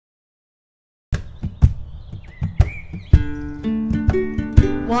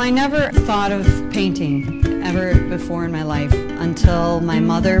Well, I never thought of painting ever before in my life until my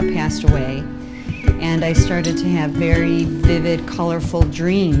mother passed away, and I started to have very vivid, colorful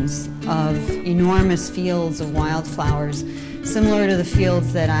dreams of enormous fields of wildflowers, similar to the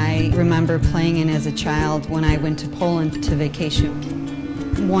fields that I remember playing in as a child when I went to Poland to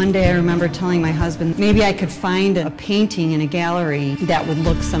vacation. One day I remember telling my husband maybe I could find a painting in a gallery that would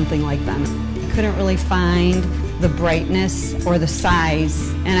look something like them. I couldn't really find the brightness or the size,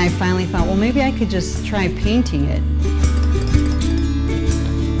 and I finally thought, well, maybe I could just try painting it.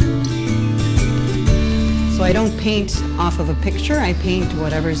 So I don't paint off of a picture, I paint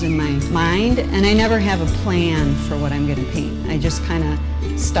whatever's in my mind, and I never have a plan for what I'm going to paint. I just kind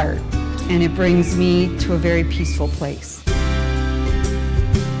of start, and it brings me to a very peaceful place.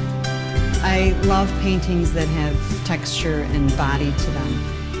 I love paintings that have texture and body to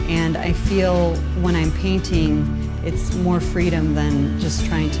them. And I feel when I'm painting, it's more freedom than just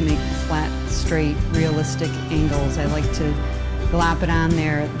trying to make flat, straight, realistic angles. I like to glop it on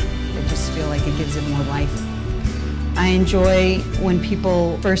there. I just feel like it gives it more life. I enjoy when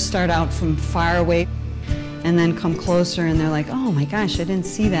people first start out from far away and then come closer and they're like, oh my gosh, I didn't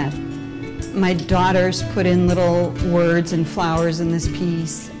see that. My daughters put in little words and flowers in this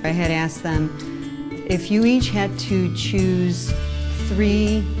piece. I had asked them, if you each had to choose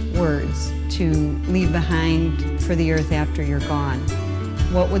 3 words to leave behind for the earth after you're gone,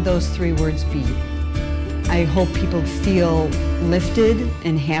 what would those 3 words be? I hope people feel lifted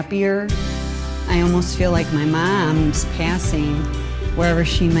and happier. I almost feel like my mom's passing, wherever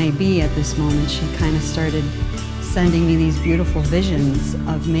she may be at this moment. She kind of started sending me these beautiful visions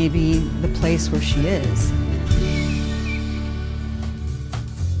of maybe the place where she is.